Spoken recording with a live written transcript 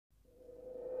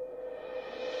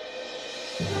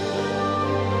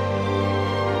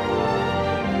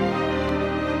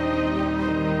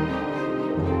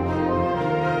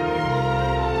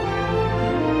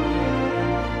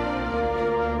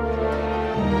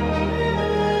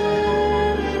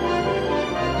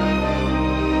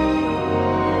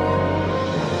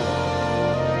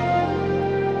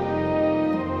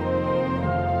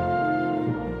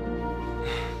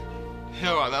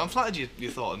flattered you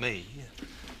thought of me.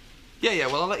 Yeah,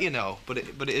 well, I'll let you know, but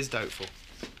it is doubtful.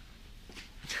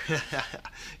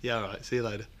 Yeah, all right, see you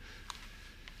later.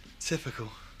 Typical.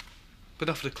 Been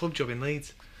offered a club job in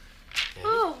Leeds. Yeah.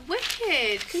 Oh,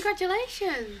 wicked.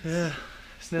 Congratulations. Yeah,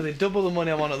 it's nearly double the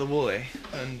money I want at the Woolly,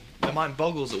 and my mind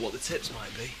boggles at what the tips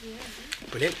might be. Yeah.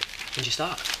 Brilliant. When'd you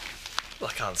start? Well,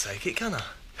 I can't take it, can I?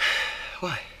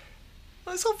 Why?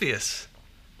 Well, it's obvious.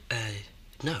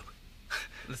 No.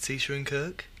 Letitia and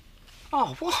Kirk.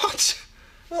 Oh, what?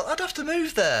 Well, I'd have to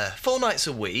move there. 4 nights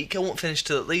a week. I won't finish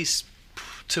till at least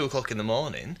 2 o'clock in the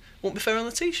morning. Won't be fair on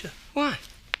Letitia. Why?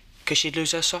 Because she'd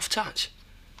lose her soft touch?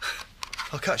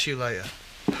 I'll catch you later.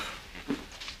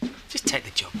 Just take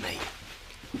the job, mate.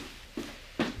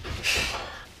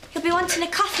 You'll be wanting a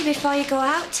coffee before you go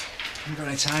out. I haven't got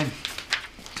any time.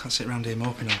 Can't sit around here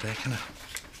moping all day, can I?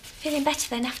 Feeling better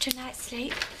then after a night's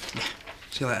sleep? Yeah.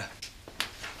 See you later.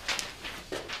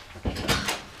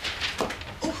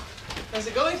 Oh, how's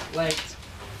it going? Late.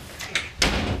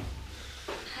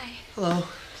 Hi. Hello.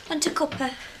 Want a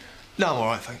cuppa? No, I'm all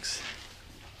right, thanks.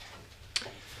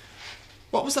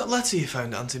 What was that letter you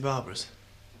found at Auntie Barbara's?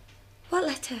 What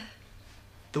letter?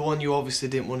 The one you obviously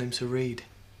didn't want him to read.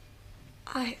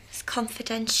 Oh, it was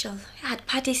confidential. It had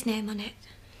Paddy's name on it.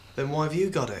 Then why have you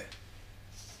got it?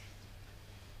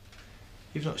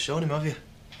 You've not shown him, have you?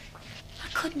 I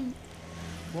couldn't.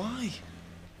 Why?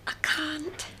 I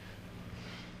can't.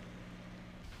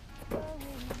 Oh,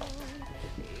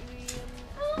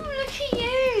 look at you.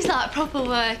 It's like proper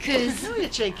workers. Oh, you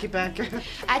cheeky beggar.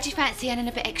 How'd you fancy earning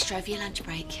a bit extra over your lunch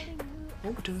break?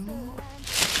 Oh, do what?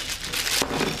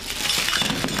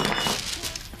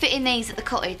 Fitting these at the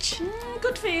cottage.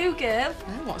 Good for you, girl.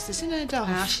 Oh, what's this in her doll?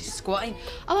 Ah, she's squatting.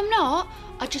 Oh, I'm not.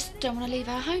 I just don't want to leave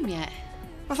her home yet.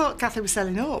 I thought Kathy was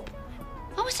selling up.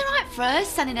 Oh, it's all right for her,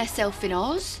 selling herself in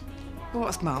Oz. Well,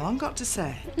 what's Marlon got to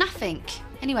say? Nothing.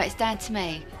 Anyway, it's down to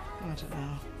me. I don't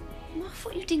know. Well, I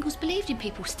thought you dingles believed in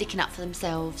people sticking up for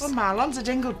themselves. Well, Marlon's a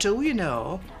dingle too, you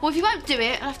know. Well, if you won't do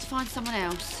it, I'll have to find someone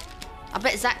else. I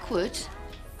bet Zach would.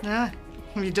 Ah,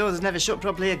 well, your door's never shut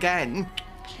properly again.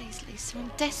 Please, Lisa,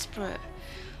 I'm desperate.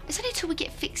 It's only till we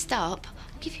get fixed up.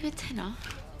 I'll give you a tenner.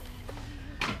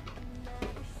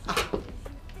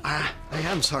 I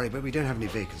am sorry, but we don't have any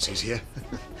vacancies here.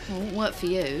 Well, it won't work for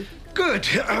you. Good.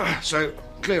 So,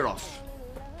 clear off.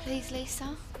 Please,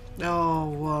 Lisa.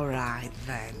 Oh, all right,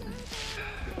 then.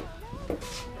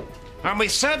 And we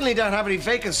certainly don't have any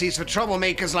vacancies for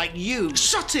troublemakers like you.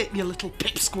 Shut it, you little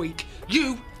pipsqueak.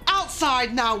 You,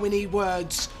 outside now, we need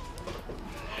words.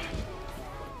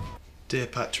 Dear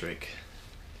Patrick,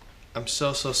 I'm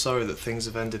so sorry that things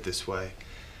have ended this way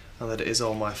and that it is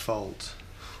all my fault.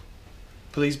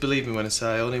 Please believe me when I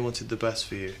say I only wanted the best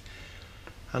for you.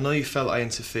 I know you felt I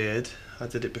interfered. I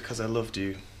did it because I loved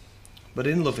you. But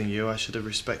in loving you, I should have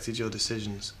respected your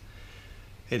decisions.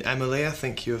 In Emily, I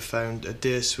think you have found a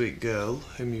dear, sweet girl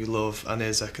whom you love and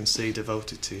is, I can see,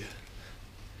 devoted to you.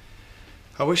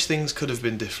 I wish things could have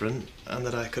been different and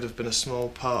that I could have been a small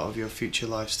part of your future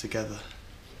lives together.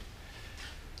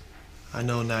 I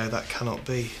know now that cannot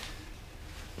be.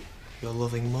 Your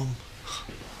loving mum.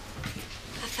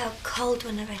 I felt cold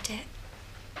when I read it.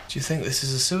 Do you think this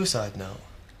is a suicide note?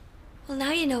 Well,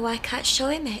 now you know why I can't show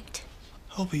him it.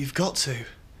 Oh, but you've got to.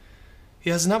 He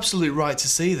has an absolute right to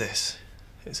see this.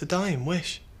 It's a dying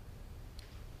wish.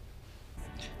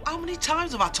 How many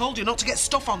times have I told you not to get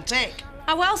stuff on tick?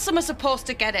 How else am I supposed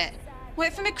to get it?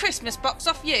 Wait for my Christmas box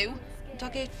off you? And I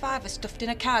gave £5 stuffed in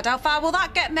a card. How far will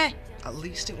that get me? At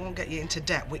least it won't get you into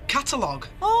debt with catalogue.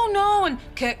 Oh, no, and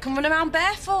Kurt can run around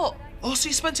barefoot. Oh, so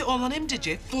you spent it all on him, did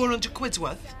you? 400 quid's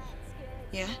worth?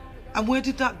 Yeah. And where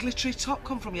did that glittery top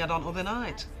come from you had on other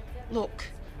night? Look,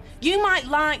 you might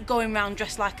like going round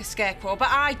dressed like a scarecrow, but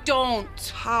I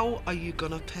don't. How are you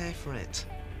gonna pay for it?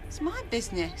 It's my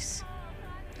business.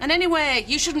 And anyway,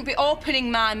 you shouldn't be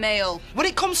opening my mail. When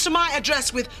it comes to my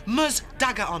address with Ms.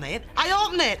 Dagger on it, I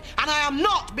open it, and I am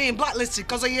not being blacklisted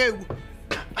because of you.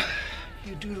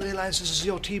 You do realise this is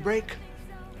your tea break?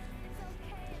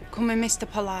 Come with Mr.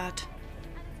 Pollard.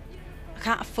 I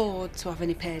can't afford to have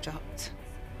any pay dropped.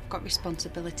 I've got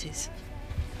responsibilities.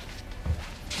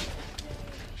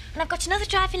 And I've got another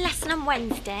driving lesson on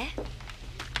Wednesday.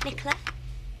 Nicola?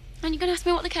 Aren't you going to ask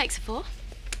me what the cakes are for?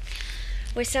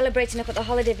 We're celebrating up at the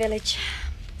holiday village.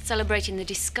 Celebrating the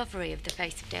discovery of the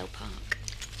face of Dale Park.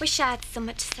 Wish I had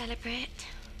something to celebrate.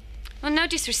 Well, no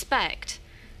disrespect,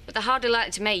 but they're hardly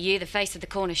likely to make you the face of the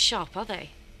corner shop, are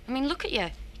they? I mean, look at you.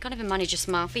 You can't even manage a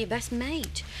smile for your best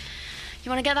mate. You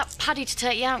want to get that Paddy to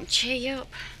take you out and cheer you up?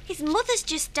 His mother's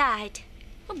just died.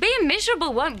 Well, being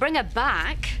miserable won't bring her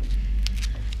back.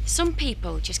 Some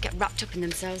people just get wrapped up in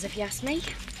themselves, if you ask me.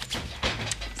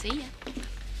 See ya.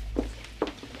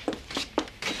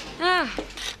 Ah,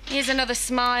 here's another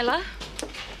smiler.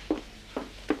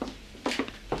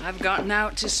 I've got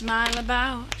naught to smile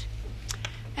about.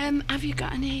 Have you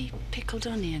got any pickled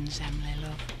onions, Emily,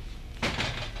 love?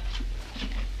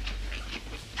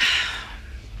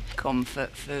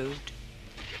 Comfort food.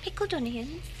 Pickled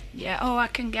onions? Yeah, oh, I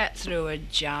can get through a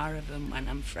jar of them when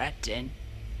I'm fretting.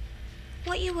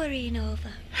 What are you worrying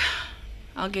over?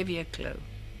 I'll give you a clue.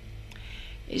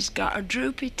 He's got a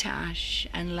droopy tash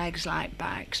and legs like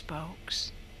bike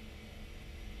spokes.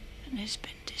 And he's been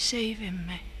deceiving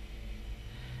me.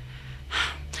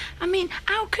 I mean,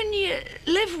 how can you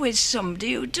live with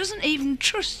somebody who doesn't even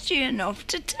trust you enough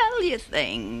to tell you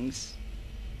things?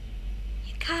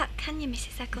 You can't, can you,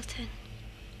 Mrs. Eccleton?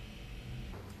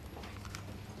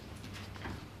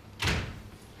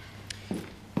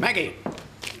 Maggie!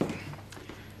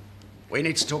 We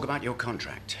need to talk about your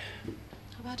contract.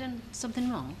 Have I done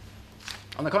something wrong?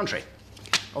 On the contrary,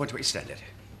 I want to extend it.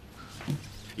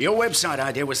 Your website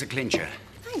idea was the clincher.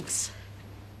 Thanks.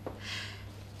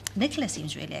 Nicola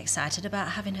seems really excited about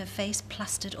having her face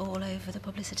plastered all over the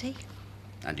publicity.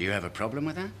 And do you have a problem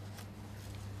with that?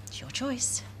 It's your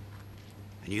choice.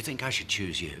 And you think I should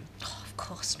choose you? Oh, of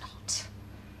course not.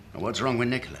 Well, what's wrong with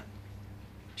Nicola?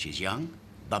 She's young,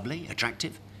 bubbly,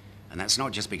 attractive, and that's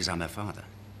not just because I'm her father.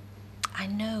 I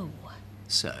know.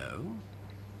 So?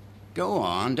 Go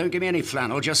on, don't give me any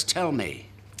flannel, just tell me.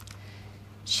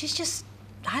 She's just,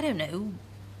 I don't know,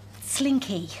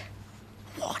 slinky.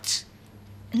 What?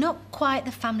 Not quite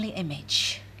the family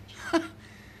image.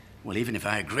 Well, even if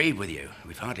I agreed with you,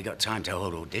 we've hardly got time to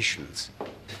hold auditions.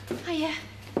 Hiya.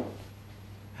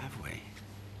 Have we?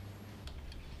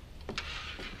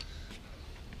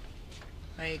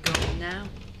 Where are you going now?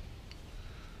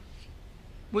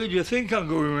 Where do you think I'm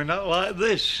going with that like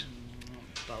this?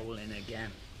 Bowling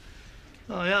again.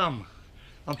 I am.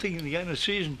 I'm thinking of getting a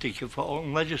season ticket for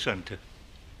Alton Leisure Centre.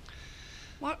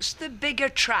 What's the big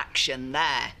attraction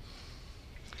there?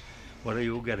 What are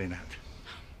you getting at?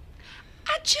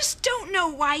 I just don't know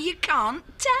why you can't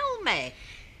tell me.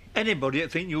 Anybody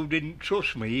that think you didn't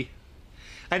trust me?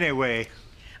 Anyway.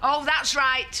 Oh, that's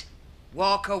right.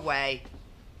 Walk away.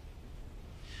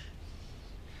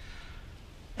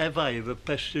 Have I ever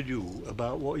pestered you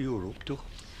about what you're up to?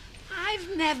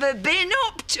 I've never been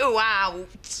up to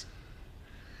out.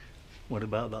 What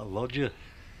about that lodger?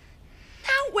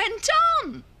 That went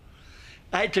on.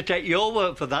 I had to take your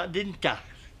word for that, didn't I?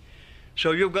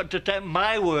 So you've got to take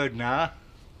my word now.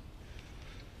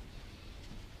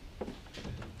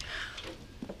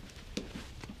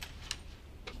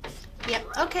 Yep,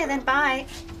 OK then, bye.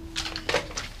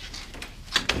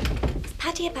 Is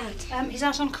Paddy about? He's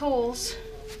out on calls.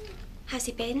 How's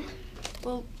he been?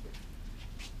 Well,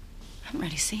 I haven't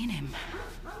really seen him.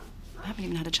 I haven't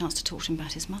even had a chance to talk to him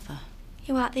about his mother.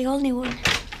 You aren't the only one.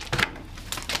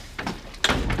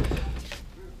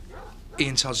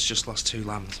 Ian Todd's just lost 2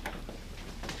 lambs.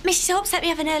 Mrs. Hope said we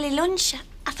have an early lunch.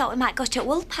 I thought we might go to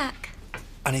Woolpack.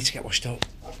 I need to get washed up.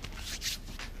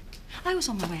 I was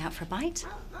on my way out for a bite.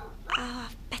 Oh,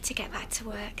 I'd better get back to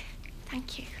work.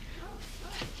 Thank you.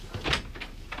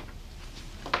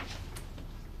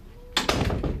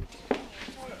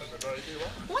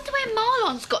 I wonder where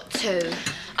Marlon's got to.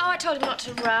 Oh, I told him not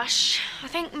to rush. I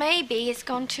think maybe he's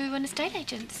gone to an estate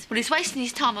agent's. Well, he's wasting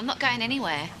his time. I'm not going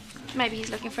anywhere. Maybe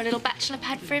he's looking for a little bachelor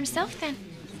pad for himself then.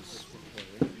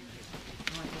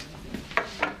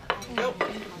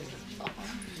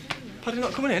 Paddy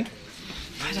not coming in?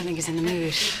 I don't think he's in the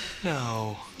mood.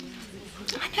 No.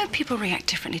 I know people react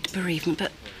differently to bereavement,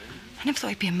 but I never thought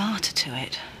he'd be a martyr to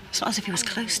it. It's not as if he was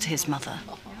close to his mother.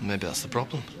 Maybe that's the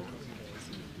problem.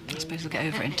 I suppose we'll get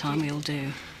over it in time, we all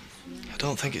do. I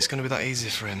don't think it's going to be that easy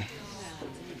for him.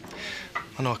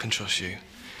 I know I can trust you.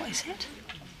 What is it?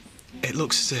 It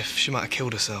looks as if she might have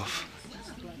killed herself.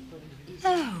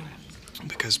 No.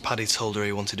 Because Paddy told her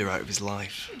he wanted her out of his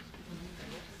life.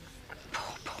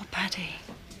 Poor Paddy.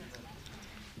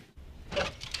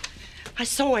 I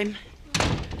saw him.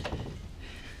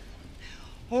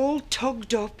 All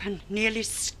tugged up and nearly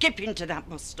skipping to that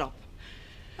bus stop.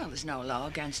 Well, there's no law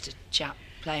against a chap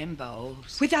playing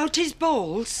bowls. Without his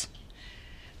bowls?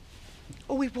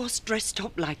 Oh, he was dressed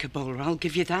up like a bowler, I'll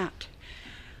give you that.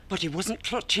 But he wasn't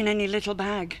clutching any little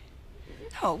bag.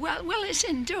 Oh, well, it's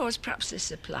indoors. Perhaps they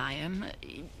supply 'em.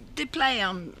 They play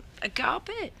on a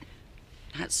carpet.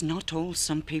 That's not all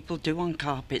some people do on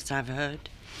carpets, I've heard.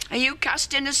 Are you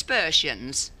casting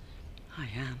aspersions? I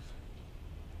am.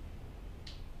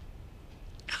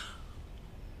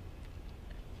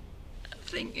 I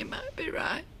think you might be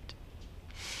right.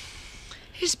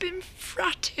 He's been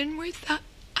fratting with that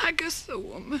Agatha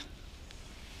woman.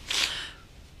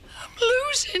 I'm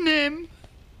losing him.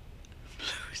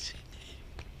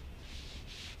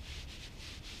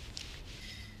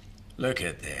 Look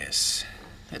at this.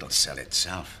 It'll sell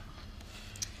itself.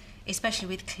 Especially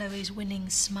with Chloe's winning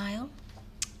smile.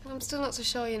 I'm still not so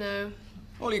sure, you know.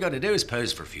 All you got to do is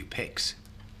pose for a few pics.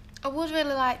 I would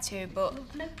really like to, but... Oh,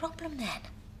 no problem then.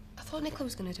 I thought Nicola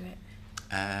was going to do it.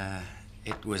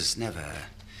 It was never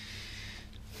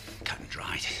cut and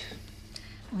dried.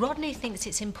 Rodney thinks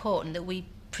it's important that we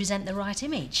present the right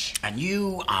image. And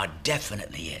you are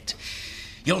definitely it.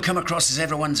 You'll come across as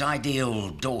everyone's ideal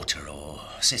daughter or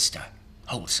sister.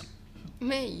 Wholesome.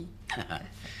 Me?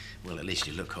 Well, at least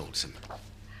you look wholesome.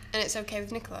 And it's okay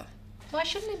with Nicola? Why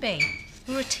shouldn't it be?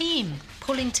 We're a team,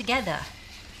 pulling together.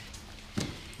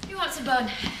 Who wants a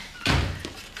bun?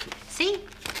 See?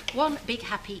 One big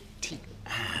happy team.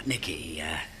 Nikki,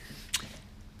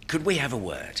 could we have a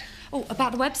word? Oh,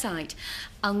 about the website.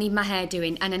 I'll need my hair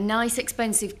doing and a nice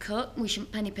expensive cut. We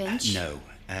shouldn't penny pinch. No.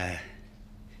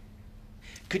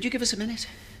 Could you give us a minute?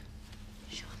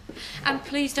 Sure. And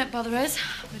please don't bother us.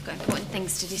 We've got important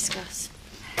things to discuss.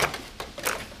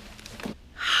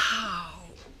 How?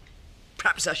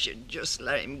 Perhaps I should just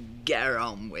let him get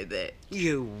on with it.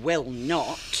 You will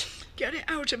not. Get it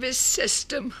out of his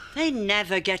system. They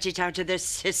never get it out of their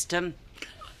system.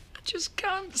 I just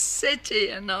can't sit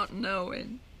here not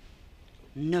knowing.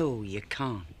 No, you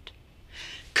can't.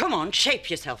 Come on, shape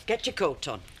yourself. Get your coat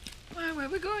on. Where are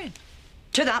we going?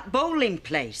 To that bowling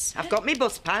place. I've got my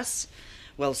bus pass.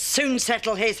 We'll soon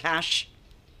settle his hash.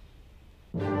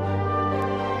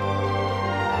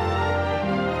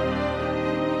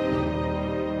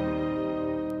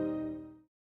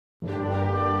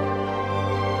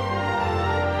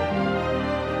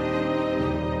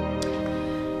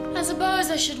 I suppose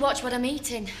I should watch what I'm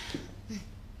eating.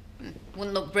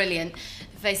 Wouldn't look brilliant.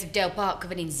 The face of Dale Park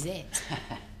covered in zit.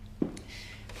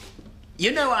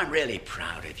 You know I'm really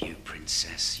proud of you,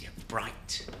 Princess. You're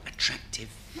bright, attractive.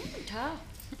 Ta.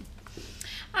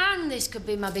 And this could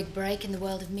be my big break in the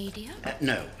world of media.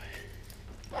 No.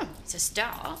 Well, it's a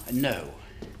start. No.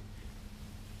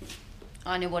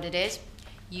 I know what it is.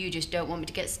 You just don't want me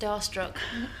to get starstruck.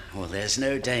 Well, there's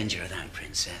no danger of that,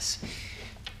 Princess.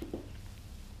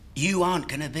 You aren't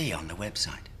going to be on the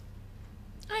website.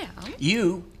 I am.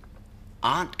 You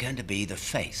aren't going to be the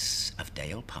face of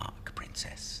Dale Park,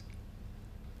 Princess.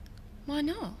 Why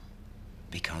not?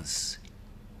 Because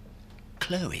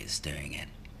Chloe's doing it.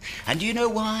 And do you know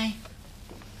why?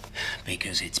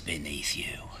 Because it's beneath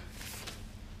you.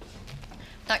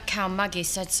 That cow Maggie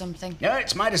said something. No,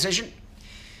 it's my decision.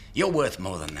 You're worth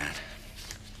more than that.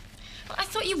 I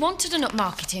thought you wanted an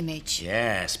upmarket image.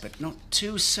 Yes, but not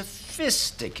too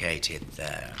sophisticated,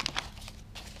 though.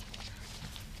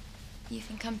 You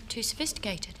think I'm too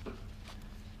sophisticated?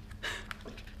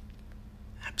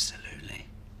 Absolutely.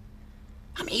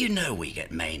 I mean, you know we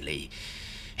get mainly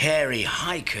hairy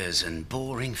hikers and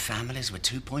boring families with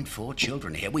 2.4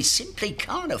 children here. We simply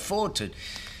can't afford to,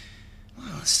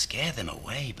 well, scare them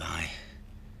away by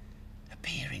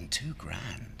appearing too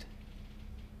grand.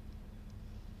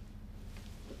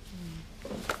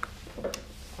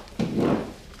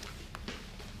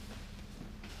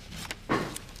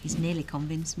 He's nearly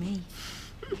convinced me.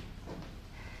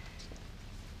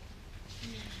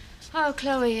 Oh,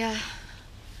 Chloe,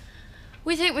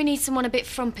 we think we need someone a bit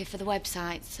frumpy for the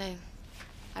website, so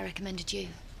I recommended you.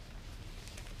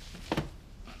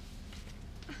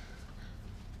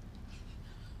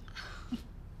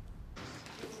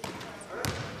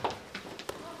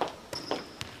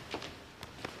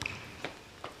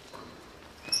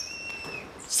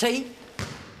 See?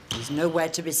 He's nowhere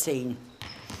to be seen.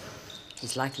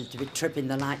 He's likely to be tripping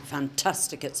the light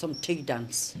fantastic at some tea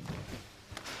dance.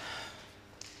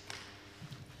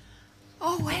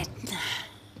 Oh, Edna.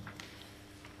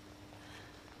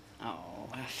 Oh,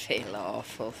 I feel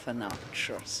awful for not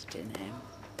trusting him.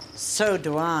 So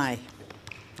do I.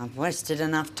 I've wasted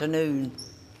an afternoon.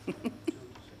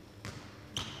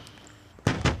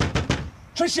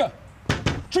 Tricia!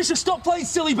 Tricia, stop playing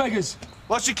silly beggars!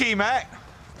 What's your key, mate?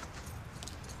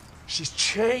 She's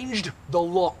changed the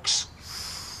locks.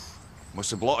 Must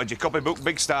have blotted your copybook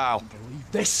big style.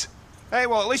 Believe this? Hey,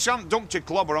 well, at least you haven't dumped your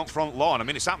clobber on front lawn. I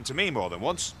mean, it's happened to me more than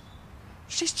once.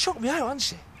 She's chucked me out, hasn't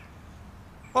she?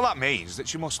 Well, that means that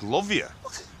she must love you.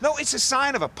 No, it's a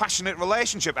sign of a passionate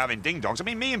relationship having ding-dongs. I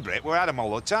mean, me and Britt, we're at them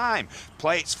all the time.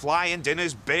 Plates flying,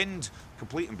 dinners binned.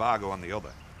 Complete embargo on the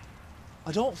other.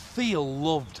 I don't feel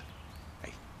loved.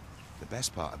 Hey, the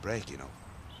best part of breaking up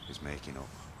is making up.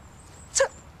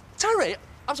 Terry,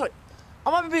 I'm sorry. I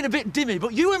might be being a bit dimmy,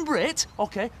 but you and Brit,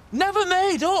 OK, never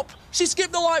made up. She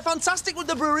skipped the light fantastic with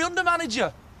the brewery under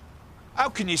manager. How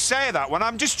can you say that when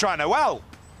I'm just trying to help?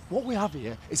 What we have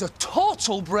here is a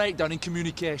total breakdown in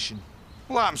communication.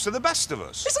 Well, that happens to the best of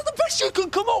us. Is that the best you can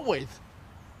come up with?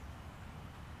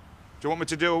 Do you want me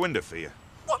to do a window for you?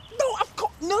 What? No, I've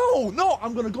got... No,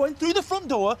 I'm going to go in through the front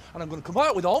door and I'm going to come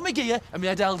out with all my gear and my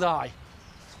head held high.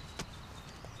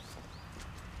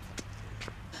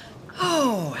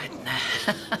 Oh,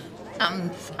 Edna,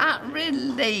 I'm that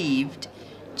relieved.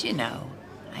 Do you know,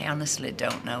 I honestly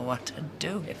don't know what I'd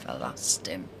do if I lost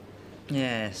him.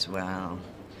 Yes, well,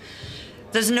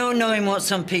 there's no knowing what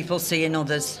some people see in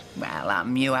others. Well,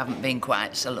 you haven't been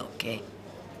quite so lucky.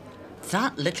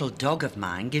 That little dog of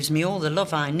mine gives me all the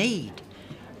love I need.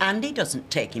 And he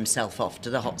doesn't take himself off to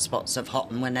the hot spots of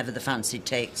Hotton whenever the fancy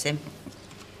takes him.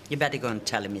 You better go and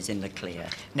tell him he's in the clear.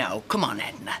 No, come on,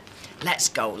 Edna. Let's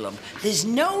go, love. There's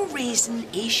no reason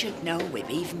he should know we've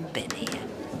even been here.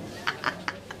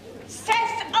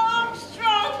 Seth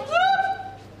Armstrong!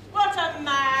 Woo! What a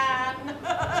man!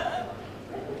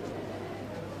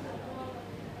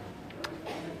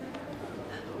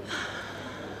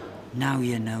 Now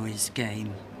you know his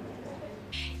game.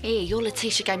 Here, your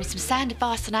Letitia gave me some sound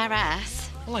advice on our ass.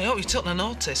 Well, I hope you took the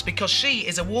notice, because she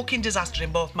is a walking disaster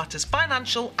in both matters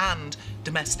financial and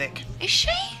domestic. Is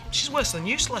she? She's worse than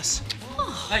useless.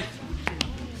 Oh. Hey,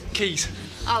 keys.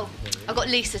 Oh, I've got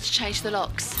Lisa to change the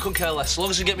locks. Couldn't care less, as long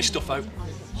as you get me stuff out.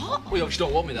 What? Well, you obviously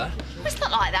don't want me there. It's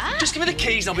not like that. Just give me the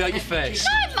keys and I'll be out your face.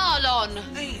 No, Marlon!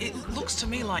 Hey, it looks to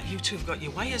me like you two have got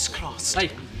your wires crossed.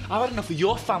 Hey, I've had enough of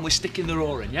your family sticking their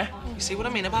oar in, yeah? You see what I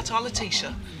mean about our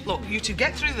Letitia? Look, you two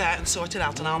get through there and sort it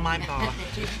out and I'll mind Bar.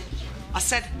 I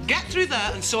said, get through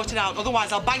there and sort it out,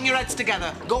 otherwise I'll bang your heads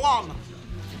together. Go on.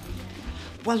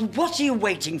 Well, what are you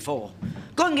waiting for?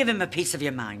 Go and give him a piece of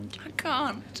your mind. I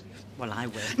can't. Well, I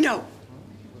will. No.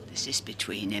 This is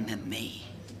between him and me.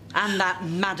 And that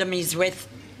madam he's with.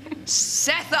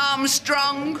 Seth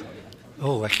Armstrong.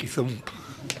 Oh, Esky Thump.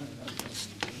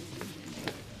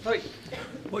 Hey,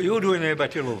 what are you doing here,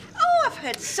 Betty, love? Oh, I've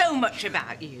heard so much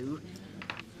about you.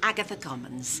 Agatha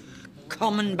Commons.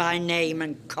 Common by name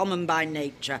and common by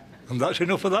nature. And that's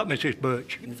enough of that, Mrs.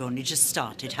 Birch. You've only just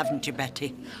started, haven't you,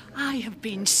 Betty? I have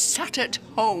been sat at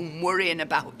home worrying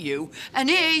about you, and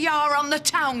here you are on the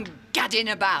town gadding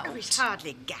about. Oh, it's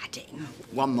hardly gadding.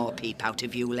 One more peep out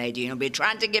of you, lady, and you'll be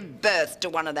trying to give birth to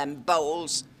one of them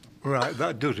bowls. Right,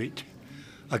 that does it.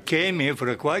 I came here for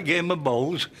a quiet game of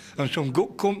bowls and some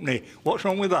good company. What's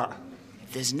wrong with that?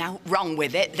 If there's no wrong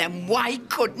with it, then why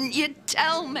couldn't you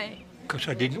tell me? Because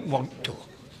I didn't want to.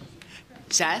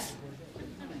 Seth?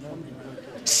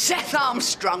 Seth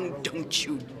Armstrong, don't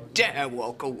you dare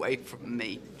walk away from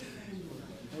me.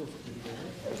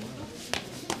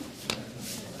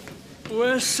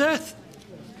 Where's Seth?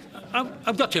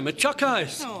 I've got him at Chalk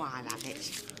Ice. Oh, I'll have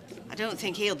it. I don't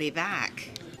think he'll be back.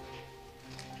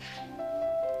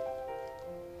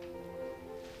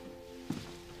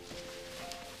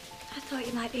 I thought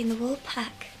you might be in the wool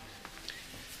pack.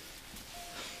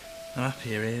 I'm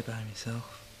happier here by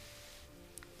myself.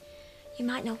 You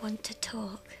might not want to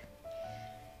talk,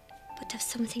 but have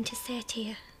something to say to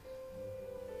you.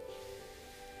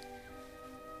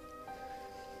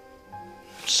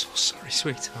 I'm so sorry,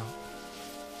 sweetheart.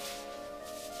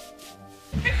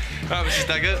 Right, Mrs.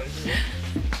 Daggett.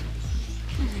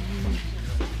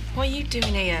 What are you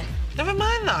doing here? Never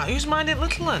mind that. Who's minding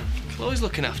little one? Chloe's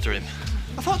looking after him.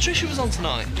 I thought Tricia was on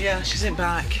tonight. Yeah, she's in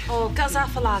back. Oh, goes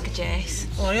half a lager, Jace.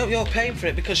 Well, I hope you're paying for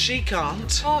it because she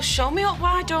can't. Oh, show me up,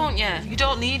 why don't you? You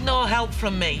don't need no help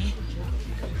from me.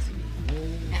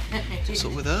 What's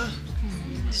up with her?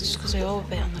 It's just because we owe a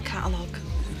bit on the catalogue.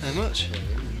 How much?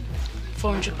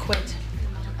 400 quid.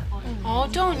 Oh,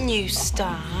 don't you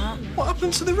start. What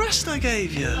happened to the rest I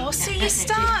gave you? Oh, see, you're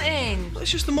starting.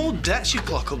 It's just the more debts you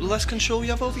clock up, the less control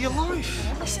you have over your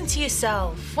life. Listen to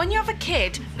yourself. When you have a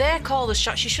kid, they call the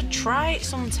shots. You should try it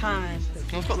sometime.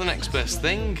 I've got the next best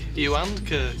thing. You and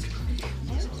Kirk.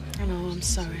 I know, I'm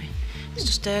sorry. It's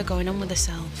just her going on with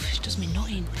herself. She does me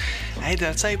nothing. Hey, did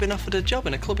I tell you you've been offered a job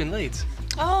in a club in Leeds?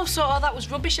 Oh, so all that was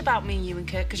rubbish about me and you and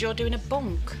Kirk because you're doing a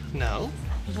bunk? No.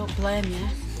 I don't blame you.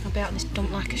 I'll be out in this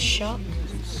dump like a shot.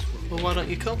 Well, why don't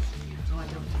you come?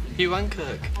 You and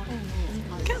Kirk.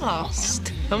 Get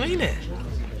lost. I mean it.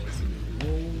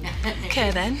 OK,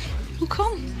 then. We'll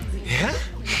come. Yeah?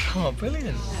 Oh,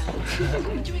 brilliant.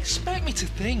 What do you expect me to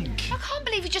think? I can't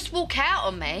believe you just walk out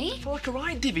on me. For like a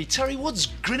right divvy, Terry Wood's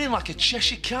grinning like a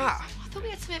Cheshire cat. I thought we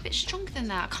had something a bit stronger than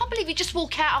that. I can't believe you just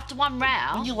walk out after one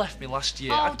round. When you left me last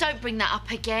year... Oh, don't bring that up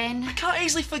again. I can't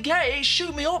easily forget it. It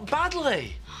shoot me up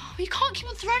badly. You can't keep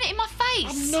on throwing it in my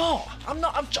face. I'm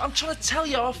not. I'm trying to tell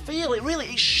you how I feel.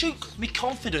 It shook me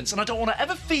confidence, and I don't want to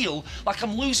ever feel like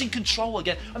I'm losing control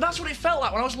again. And that's what it felt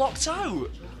like when I was locked out.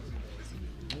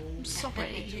 I'm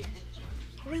sorry.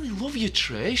 I really love you,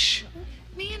 Trish.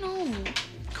 Me and all.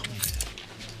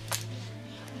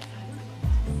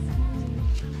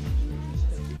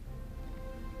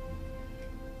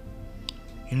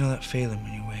 You know that feeling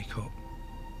when you wake up?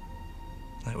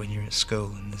 Like when you're at school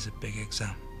and there's a big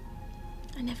exam?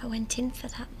 I never went in for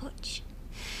that much.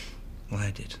 Well,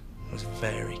 I did. I was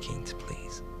very keen to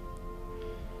please.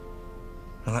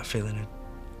 Well, that feeling of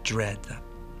dread, that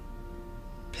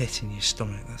pit in your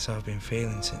stomach, that's how I've been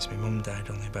feeling since my mum died,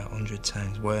 only about 100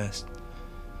 times worse.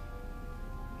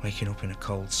 Waking up in a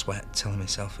cold sweat, telling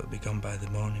myself it'll be gone by the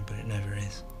morning, but it never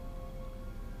is.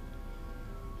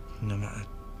 No matter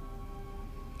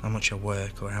how much I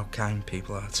work or how kind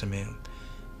people are to me, or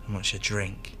how much I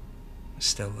drink, it's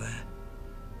still there.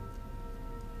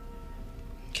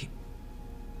 I keep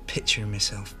picturing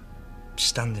myself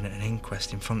standing at an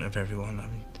inquest in front of everyone,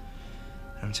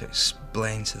 having to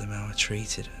explain to them how I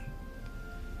treated her,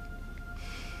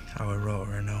 how I wrote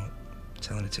her a note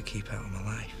telling her to keep out of my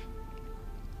life.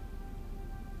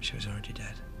 She was already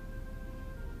dead.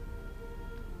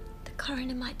 The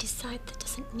coroner might decide there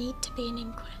doesn't need to be an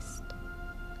inquest.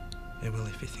 It will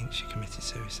if he thinks she committed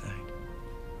suicide.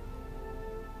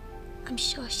 I'm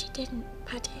sure she didn't,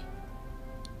 Paddy.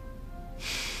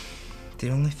 The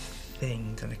only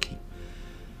thing that I keep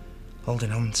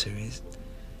holding on to is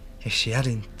if she had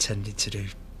intended to do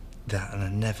that, and I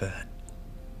never,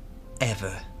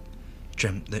 ever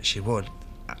dreamt that she would,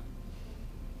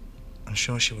 I'm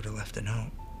sure she would have left a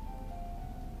note.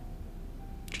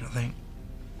 Do you not think?